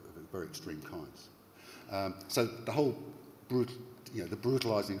violence of very extreme kinds. So the whole the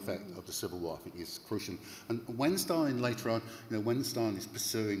brutalising effect of the Civil War, I think, is crucial. And when Stalin later on, when Stalin is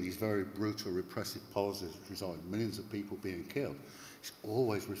pursuing these very brutal, repressive policies which result in millions of people being killed, he's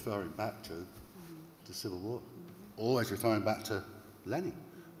always referring back to the Civil War, always referring back to Lenin.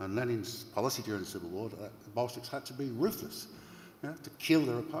 And Lenin's policy during the Civil War, the Bolsheviks had to be ruthless, to kill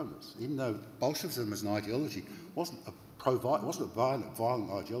their opponents. Even though Bolshevism as an ideology wasn't a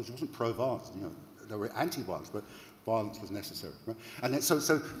violent ideology, it wasn't pro-violence. They were anti-violence, but violence was necessary. Right? And then, so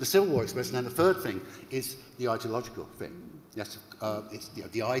the Civil War expression. And the third thing is the ideological thing. Yes, it's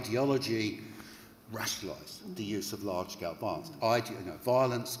the ideology rationalised the use of large-scale violence.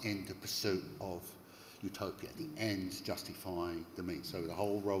 Violence in the pursuit of utopia, the ends justifying the means. So the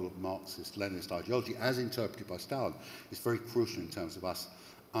whole role of Marxist-Leninist ideology, as interpreted by Stalin, is very crucial in terms of us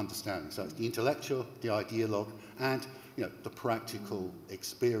understanding. So it's the intellectual, the ideologue, and the practical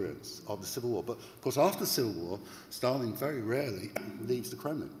experience of the Civil War. But of course, after the Civil War, Stalin very rarely leaves the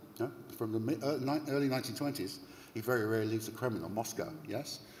Kremlin. From the early 1920s, he very rarely leaves the Kremlin or Moscow.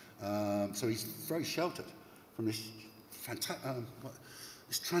 So he's very sheltered from this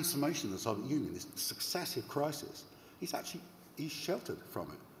this transformation of the Soviet Union, this successive crisis. He's sheltered from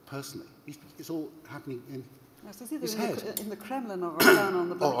it personally. It's all happening in his head. In the Kremlin or down on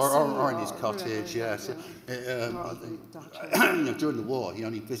the Black Sea. Or in his cottage, yes. During the war, he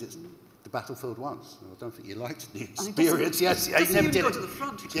only visits the battlefield once. I don't think he liked the experience. He never did it. To the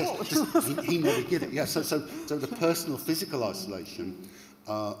front he never did it. So the personal, physical isolation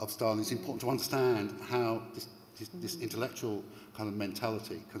of Stalin is important to understand how this intellectual kind of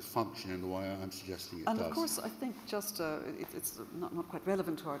mentality can function in the way I'm suggesting it does. And of course, I think just it's not quite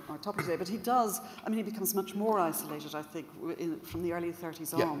relevant to our topic today, but he becomes much more isolated, I think, from the early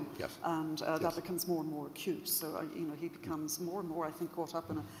 30s on, and that becomes more and more acute. So he becomes more and more, I think, caught up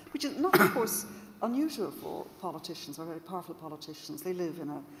in which is not, of course, unusual for politicians or very powerful politicians. They live in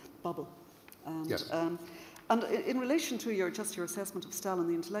a bubble, and and in relation to your assessment of Stalin,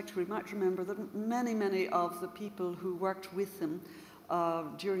 the intellectual, we might remember that many of the people who worked with him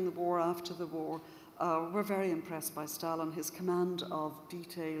during the war, after the war, were very impressed by Stalin, his command of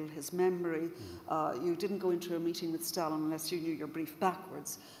detail, his memory. You didn't go into a meeting with Stalin unless you knew your brief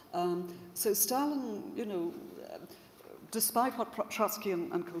backwards. So Stalin, despite what Trotsky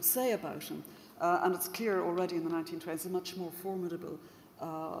and co say about him, and it's clear already in the 1920s, a much more formidable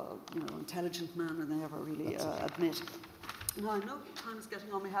intelligent man than they ever really admit. Now, I know time is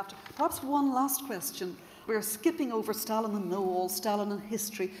getting on. We have to. Perhaps one last question. We're skipping over Stalin and know-all, Stalin and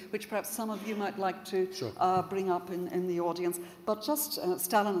history, which perhaps some of you might like to bring up in the audience. But just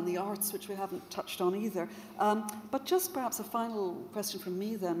Stalin and the arts, which we haven't touched on either. But just perhaps a final question from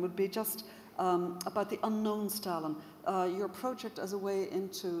me then would be just about the unknown Stalin, your project as a way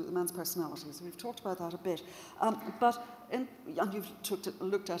into the man's personality. So we've talked about that a bit. And you've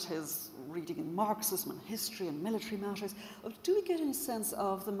looked at his reading in Marxism and history and military matters. Do we get any sense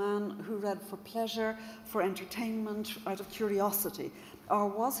of the man who read for pleasure, for entertainment, out of curiosity? Or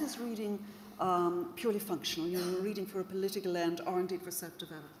was his reading purely functional, you know, reading for a political end or indeed for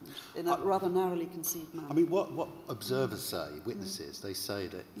self-development in a rather narrowly conceived manner? I mean, what observers say, witnesses, they say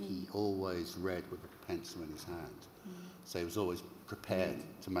that he always read with a pencil in his hand. So he was always prepared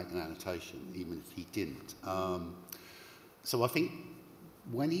to make an annotation, even if he didn't. So I think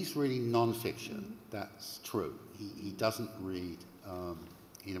when he's reading non-fiction, that's true. He doesn't read,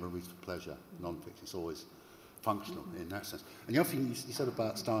 he never reads for pleasure, non-fiction. It's always functional in that sense. And the other thing he said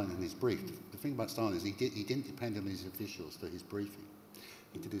about Stalin and his brief, the thing about Stalin is he didn't depend on his officials for his briefing.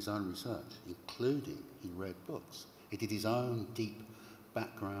 He did his own research, including he read books. He did his own deep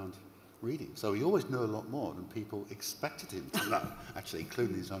background reading. So he always knew a lot more than people expected him to know, actually,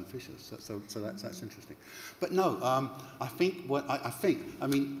 including his own officials. So that's interesting. But no, I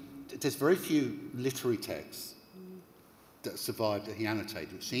mean, there's very few literary texts that survived that he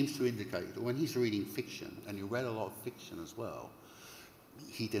annotated, which seems to indicate that when he's reading fiction, and he read a lot of fiction as well,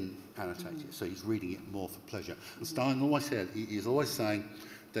 he didn't annotate it, so he's reading it more for pleasure. And Stalin always said, he's always saying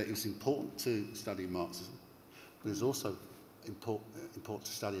that it was important to study Marxism, but it's also important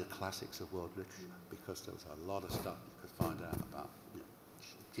to study the classics of world literature, because there was a lot of stuff you could find out about, you know,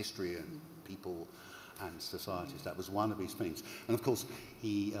 history and people and societies. That was one of his things. And of course,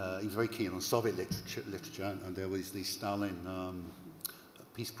 he was very keen on Soviet literature, and there was the Stalin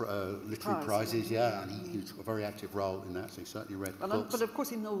literary prizes, and he took a very active role in that, so he certainly read books. But of course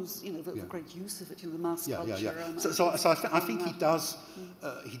he knows, you know, the great use of it, you know, the mass culture. So I think he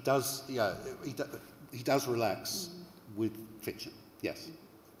does relax with fiction, yes.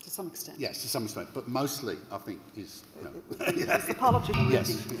 To some extent. Yes, to some extent, but mostly, I think, is... It's the politic reading.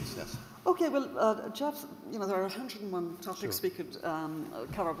 Yes. Okay, well, Jeff, you know, there are 101 topics we could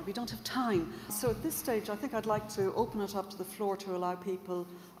cover, but we don't have time. So at this stage, I think I'd like to open it up to the floor to allow people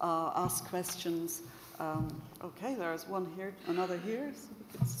ask questions. Okay, there's one here, another here, so we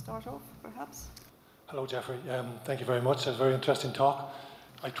could start off, perhaps. Hello, Jeffrey. Thank you very much. It was a very interesting talk.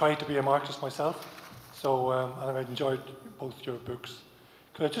 I tried to be a Marxist myself, so and I enjoyed both your books.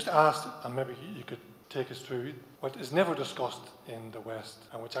 Could I just ask, and maybe you could take us through, what is never discussed in the West,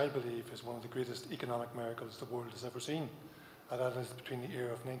 and which I believe is one of the greatest economic miracles the world has ever seen, and that is between the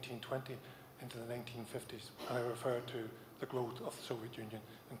era of 1920 into the 1950s, and I refer to the growth of the Soviet Union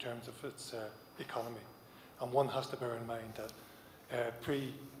in terms of its economy. And one has to bear in mind that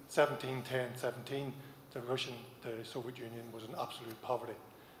pre-1710-17, the Soviet Union was in absolute poverty,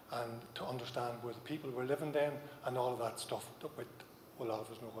 and to understand where the people were living then, and all of that stuff that a lot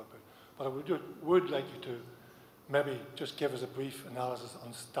of us know about. But I would like you to maybe just give us a brief analysis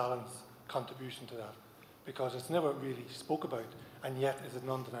on Stalin's contribution to that, because it's never really spoke about, and yet is an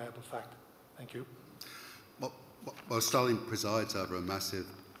undeniable fact. Thank you. Well, Stalin presides over a massive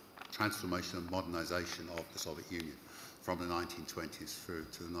transformation and modernisation of the Soviet Union from the 1920s through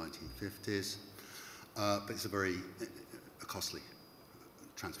to the 1950s. But it's a very costly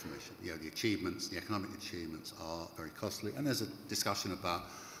transformation. You know, the achievements, the economic achievements are very costly, and there's a discussion about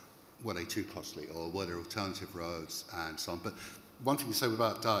were they too costly or were there alternative roads and so on. But one thing to say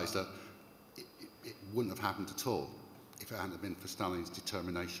without doubt is that it wouldn't have happened at all if it hadn't been for Stalin's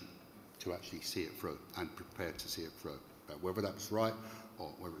determination to actually see it through and prepared to see it through. But whether that was right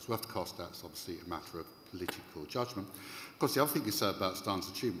or whether it's worth the cost, that's obviously a matter of political judgment. Of course, the other thing you say about Stalin's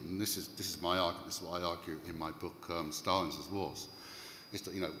achievement, and this is my argument, this is what I argue in my book, Stalin's as Wars, is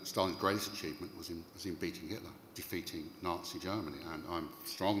that, you know, Stalin's greatest achievement was in beating Hitler, defeating Nazi Germany, and I'm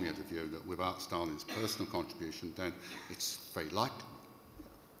strongly of the view that without Stalin's personal contribution, then it's very likely,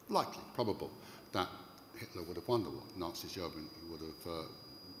 probable, that Hitler would have won the war. Nazi Germany would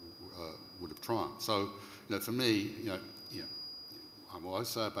have triumphed. So, you know, for me, I'm always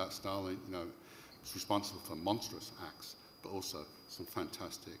say about Stalin, you know, he's responsible for monstrous acts, but also some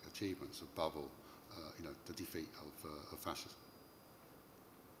fantastic achievements, above all, the defeat of fascism.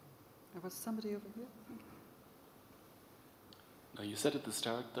 There was somebody over here. Now, you said at the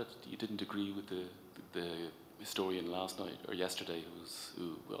start that you didn't agree with the historian last night or yesterday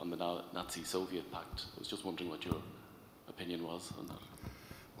who on the Nazi-Soviet pact. I was just wondering what your opinion was on that.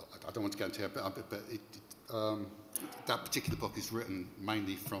 Well, I don't want to go into it, but that particular book is written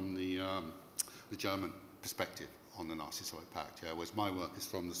mainly from the German perspective on the Nazi-Soviet pact, whereas my work is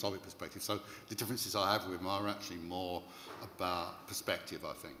from the Soviet perspective. So the differences I have with them are actually more about perspective,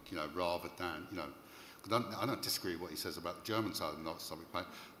 I think, rather than, I don't disagree with what he says about the German side of the Nazi-Soviet pact,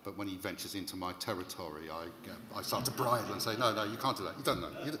 but when he ventures into my territory, I start to bridle and say, no, you can't do that. You don't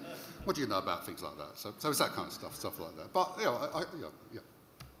know. What do you know about things like that? So it's that kind of stuff like that. But, yeah.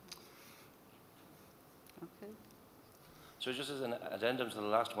 Okay. So just as an addendum to the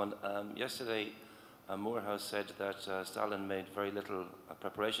last one, yesterday Morehouse said that Stalin made very little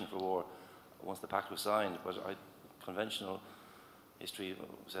preparation for war. once the pact was signed, but conventional history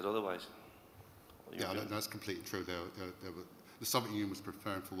said otherwise. Yeah, that's completely true. The Soviet Union was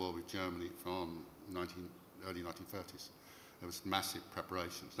preparing for war with Germany from early 1930s. There was massive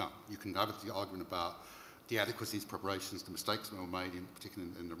preparations. Now, you can have the argument about the adequacy of these preparations, the mistakes that were made,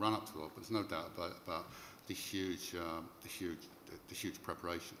 particularly in the run-up to the war, but there's no doubt about the huge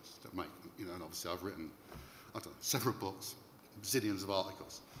preparations that make. And obviously I've written, several books, zillions of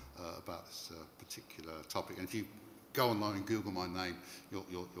articles about this particular topic. And if you go online and Google my name,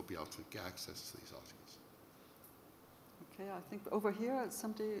 you'll be able to get access to these articles. Okay, I think over here,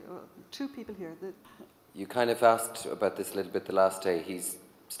 two people here. You kind of asked about this a little bit the last day. He's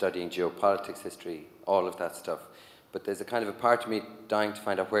studying geopolitics, history, all of that stuff. But there's a kind of a part of me dying to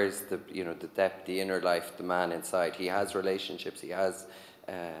find out where's the depth, the inner life, the man inside. He has relationships. He has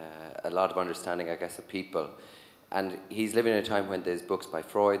a lot of understanding, I guess, of people. And he's living in a time when there's books by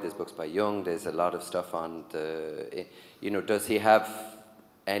Freud, there's books by Jung, there's a lot of stuff on the, does he have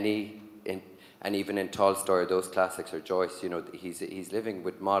any, and even in Tolstoy or those classics or Joyce, he's living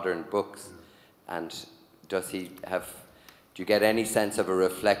with modern books. And do you get any sense of a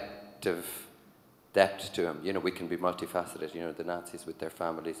reflective depth to him? We can be multifaceted, the Nazis with their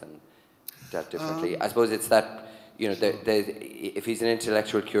families and dealt differently. I suppose it's that, if he's an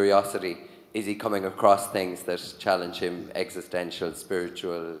intellectual curiosity, is he coming across things that challenge him, existential,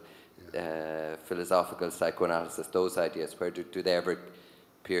 spiritual, philosophical, psychoanalysis, those ideas? Where do they ever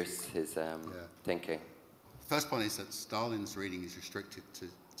pierce his thinking? First point is that Stalin's reading is restricted to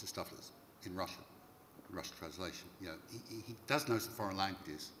stuff that's in Russian translation. He does know some foreign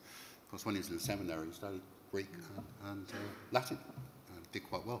languages. Of course, when he was in the seminary, he studied Greek and Latin. Did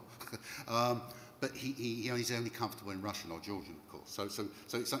quite well. But he's only comfortable in Russian or Georgian, of course. So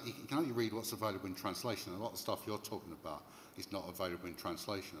he can only read what's available in translation. And a lot of the stuff you're talking about is not available in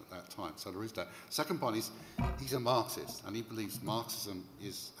translation at that time. So there is that. Second point is he's a Marxist, and he believes Marxism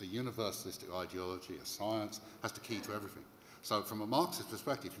is a universalistic ideology, a science, has the key to everything. So from a Marxist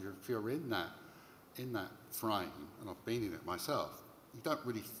perspective, if you're in that frame, and I've been in it myself, you don't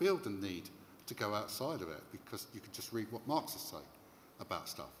really feel the need to go outside of it, because you can just read what Marxists say about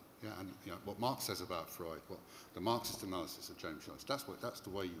stuff. Yeah, and what Marx says about Freud, what the Marxist analysis of James Joyce, that's the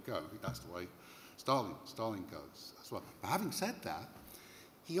way you go. I think that's the way Stalin goes as well. But having said that,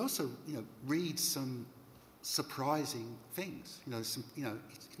 he also reads some surprising things. It's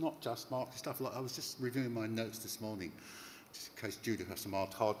not just Marxist stuff. Like I was just reviewing my notes this morning, just in case Judy has some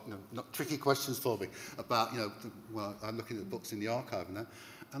hard, not tricky questions for me about I'm looking at the books in the archive and that,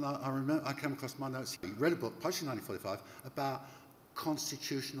 and I remember I came across my notes. He read a book published in 1945 about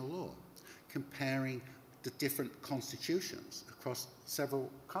constitutional law, comparing the different constitutions across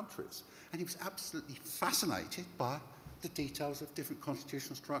several countries. And he was absolutely fascinated by the details of different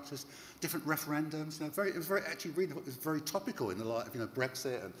constitutional structures, different referendums. It was very topical in the light of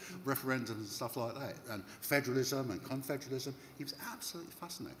Brexit and referendums and stuff like that, and federalism and confederalism. He was absolutely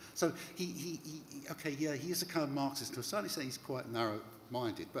fascinated. So he is a kind of Marxist. To a certain extent, he's quite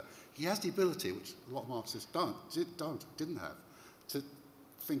narrow-minded, but he has the ability, which a lot of Marxists didn't have, to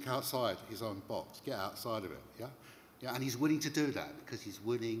think outside his own box, get outside of it, yeah, and he's willing to do that because he's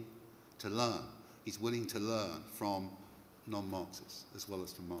willing to learn. He's willing to learn from non-Marxists as well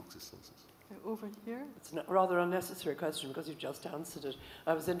as from Marxist sources. Over here, it's a rather unnecessary question because you've just answered it.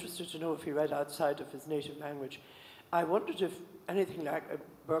 I was interested to know if he read outside of his native language. I wondered if anything like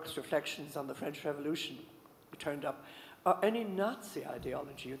Burke's reflections on the French Revolution turned up, or any Nazi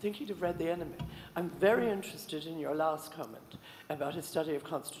ideology. You think he'd have read The Enemy? I'm very interested in your last comment about his study of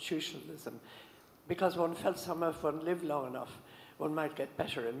constitutionalism, because one felt somehow if one lived long enough, one might get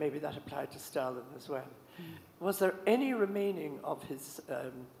better, and maybe that applied to Stalin as well. Was there any remaining of his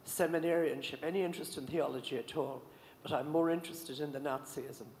seminarianship, any interest in theology at all? But I'm more interested in the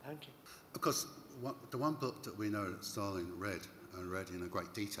Nazism. Thank you. Of course, the one book that we know that Stalin read in a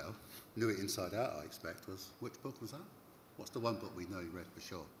great detail, knew it inside out, I expect, was, which book was that? What's the one book we know he read for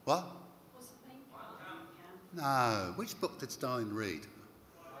sure? What? No. Which book did Stalin read?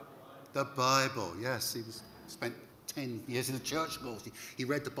 The Bible. Yes, he spent 10 years in the church schools. He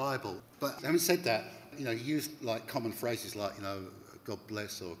read the Bible. But having said that, he used common phrases like, God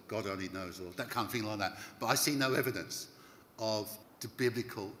bless or God only knows or that kind of thing like that. But I see no evidence of the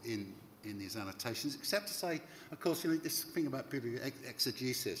biblical in his annotations, except to say, of course, this thing about biblical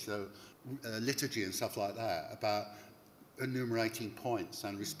exegesis, liturgy and stuff like that, about enumerating points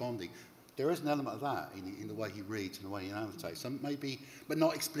and responding. there is an element of that in the way he reads and the way he annotates. So maybe, but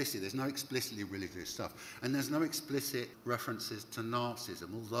not explicit. There's no explicitly religious stuff. And there's no explicit references to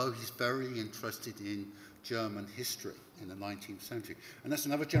Nazism, although he's very interested in German history in the 19th century. And that's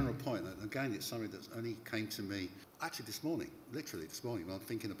another general point. That, again, it's something that only came to me actually this morning, literally this morning, when I'm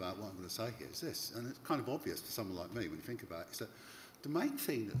thinking about what I'm going to say here, is this. And it's kind of obvious to someone like me when you think about it, is that the main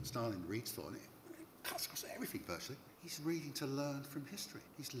thing that Stalin reads for, and it cuts across everything virtually, he's reading to learn from history.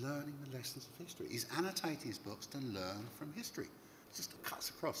 He's learning the lessons of history. He's annotating his books to learn from history. It just cuts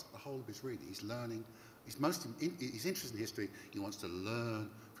across the whole of his reading. He's learning, he's interested in history, he wants to learn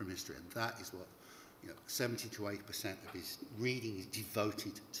from history, and that is what 70 to 80% of his reading is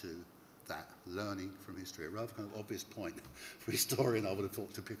devoted to that, learning from history. A rather kind of obvious point for a historian, I would have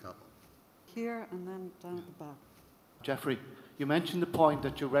thought, to pick up on. Here and then down at the back. Jeffrey, you mentioned the point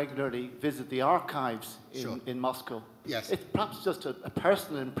that you regularly visit the archives Sure. in Moscow. Yes. It's perhaps just a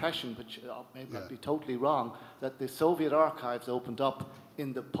personal impression, which maybe I'd be totally wrong, that the Soviet archives opened up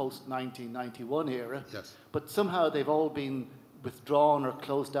in the post-1991 era, Yes. but somehow they've all been withdrawn or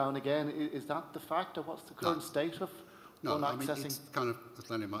closed down again. Is that the fact, or what's the current state of one I mean, accessing? it's kind of, as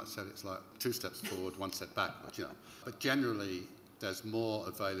Lenny might have said, it's like 2 steps forward, 1 step backwards, But generally, there's more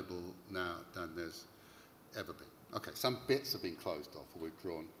available now than there's ever been. Okay, some bits have been closed off or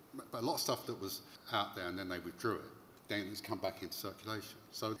withdrawn, but a lot of stuff that was out there and then they withdrew it, then it's come back into circulation.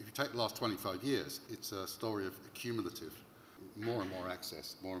 So if you take the last 25 years, it's a story of accumulative, more and more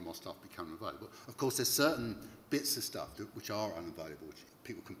access, more and more stuff becoming available. Of course, there's certain bits of stuff which are unavailable, which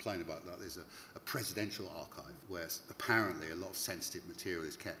people complain about. That there's a presidential archive where apparently a lot of sensitive material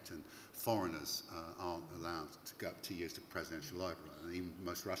is kept and foreigners aren't allowed to go up to use the presidential library, and even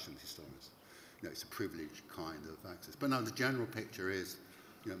most Russian historians. It's a privileged kind of access. But no, the general picture is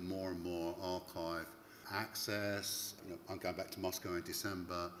more and more archive access. I'm going back to Moscow in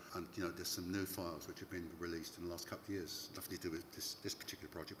December, and there's some new files which have been released in the last couple of years, nothing to do with this particular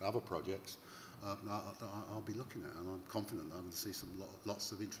project, but other projects I'll be looking at, and I'm confident that I'm going to see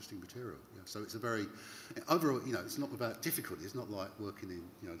lots of interesting material. So it's a very overall, it's not without difficulty. It's not like working in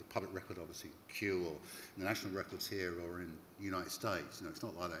the public record office in Kew or in the national records here or in the United States. It's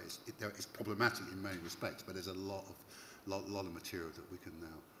not like that. It's problematic in many respects, but there's a lot of material that we can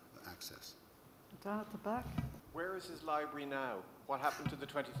now access. Down at the back. Where is his library now? What happened to the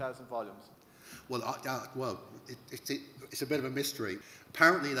 20,000 volumes? Well, it's a bit of a mystery.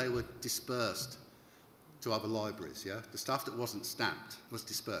 Apparently, they were dispersed to other libraries. Yeah, the stuff that wasn't stamped was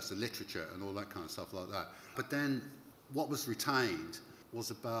dispersed, the literature and all that kind of stuff like that. But then, what was retained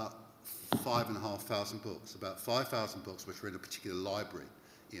was about 5,500 books. About 5,000 books which were in a particular library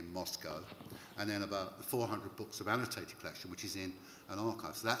in Moscow, and then about 400 books of annotated collection, which is in an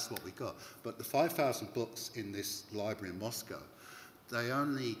archive. So that's what we got. But the 5,000 books in this library in Moscow, they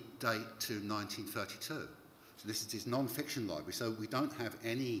only date to 1932. So this is his non-fiction library. So we don't have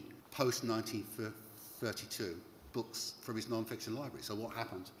any post-1932 books from his non-fiction library. So what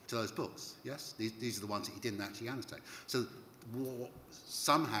happened to those books? Yes, these are the ones that he didn't actually annotate. So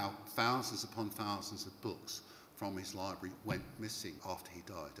somehow thousands upon thousands of books from his library went missing after he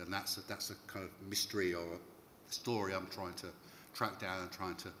died. And that's a kind of mystery or a story I'm trying to track down and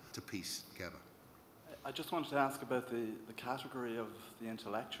trying to piece together. I just wanted to ask about the category of the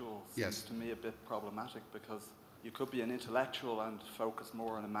intellectual. Yes. Seems to me a bit problematic, because you could be an intellectual and focus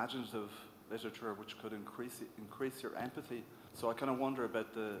more on imaginative literature, which could increase your empathy. So I kind of wonder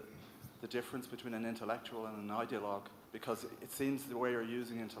about the difference between an intellectual and an ideologue, because it seems the way you're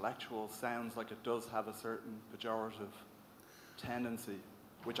using intellectual sounds like it does have a certain pejorative tendency,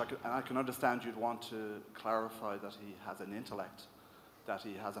 which I can understand you'd want to clarify that he has an intellect, that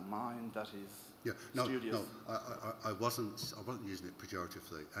he has a mind, that he's studious. No, I wasn't using it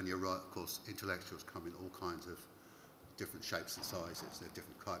pejoratively, and you're right, of course, intellectuals come in all kinds of different shapes and sizes. There are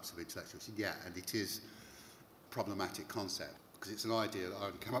different types of intellectuals. Yeah, and it is a problematic concept, because it's an idea that I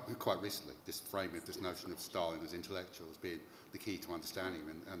only came up with quite recently, this frame of this notion of Stalin as intellectual as being the key to understanding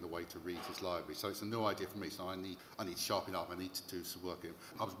him and the way to read his library. So it's a new idea for me, so I need to sharpen up, I need to do some work.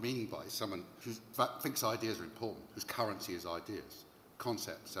 I was meaning by someone who thinks ideas are important, whose currency is ideas,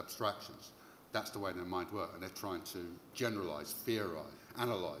 concepts, abstractions. That's the way their mind works, and they're trying to generalise, theorise,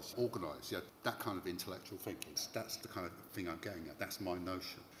 analyse, organise, that kind of intellectual thinking. That's the kind of thing I'm getting at. That's my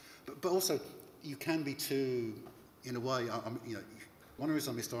notion. But also, you can be too, in a way, one of the reasons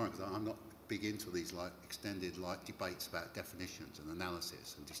I'm a historian, because I'm not big into these extended debates about definitions and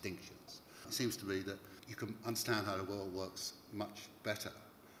analysis and distinctions. It seems to me that you can understand how the world works much better,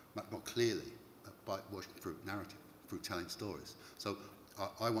 much more clearly by working through narrative, through telling stories. So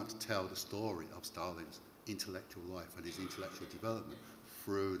I want to tell the story of Stalin's intellectual life and his intellectual development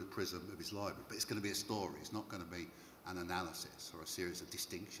through the prism of his library. But it's going to be a story. It's not going to be an analysis or a series of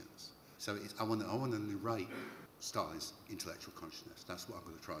distinctions. So I want to narrate Stalin's intellectual consciousness. That's what I'm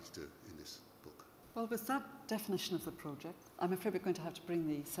going to try to do in this book. Well, with that definition of the project, I'm afraid we're going to have to bring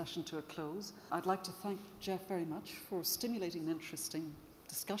the session to a close. I'd like to thank Jeff very much for stimulating an interesting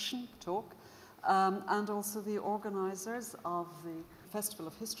discussion, talk, and also the organisers of the Festival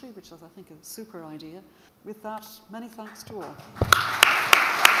of History, which is, I think, a super idea. With that, many thanks to all.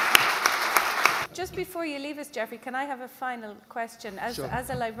 Just before you leave us, Jeffrey, can I have a final question? As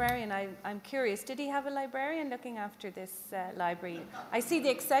a librarian, I'm curious, did he have a librarian looking after this library? I see the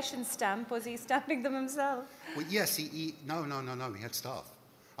accession stamp. Was he stamping them himself? Well, yes, no, he had staff.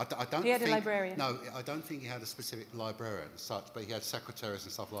 I don't he had think, a librarian? No, I don't think he had a specific librarian as such, but he had secretaries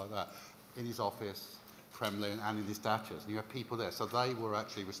and stuff like that in his office, Kremlin, and in his dachas. And you had people there, so they were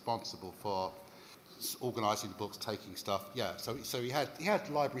actually responsible for organising the books, taking stuff. Yeah, so he had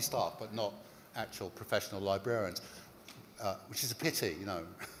library staff, but not actual professional librarians, which is a pity, you know.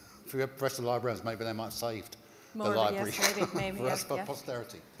 If we had professional librarians, maybe they might have saved the library for us, for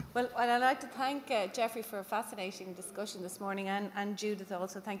posterity. Well, I'd like to thank Jeffrey for a fascinating discussion this morning, and Judith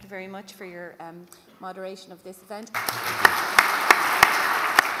also. Thank you very much for your moderation of this event.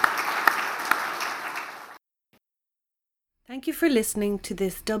 Thank you for listening to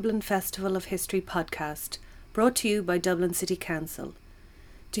this Dublin Festival of History podcast, brought to you by Dublin City Council.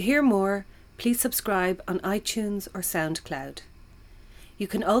 To hear more, please subscribe on iTunes or SoundCloud. You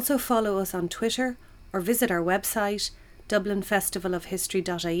can also follow us on Twitter or visit our website,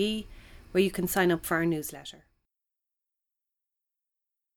 dublinfestivalofhistory.ie, where you can sign up for our newsletter.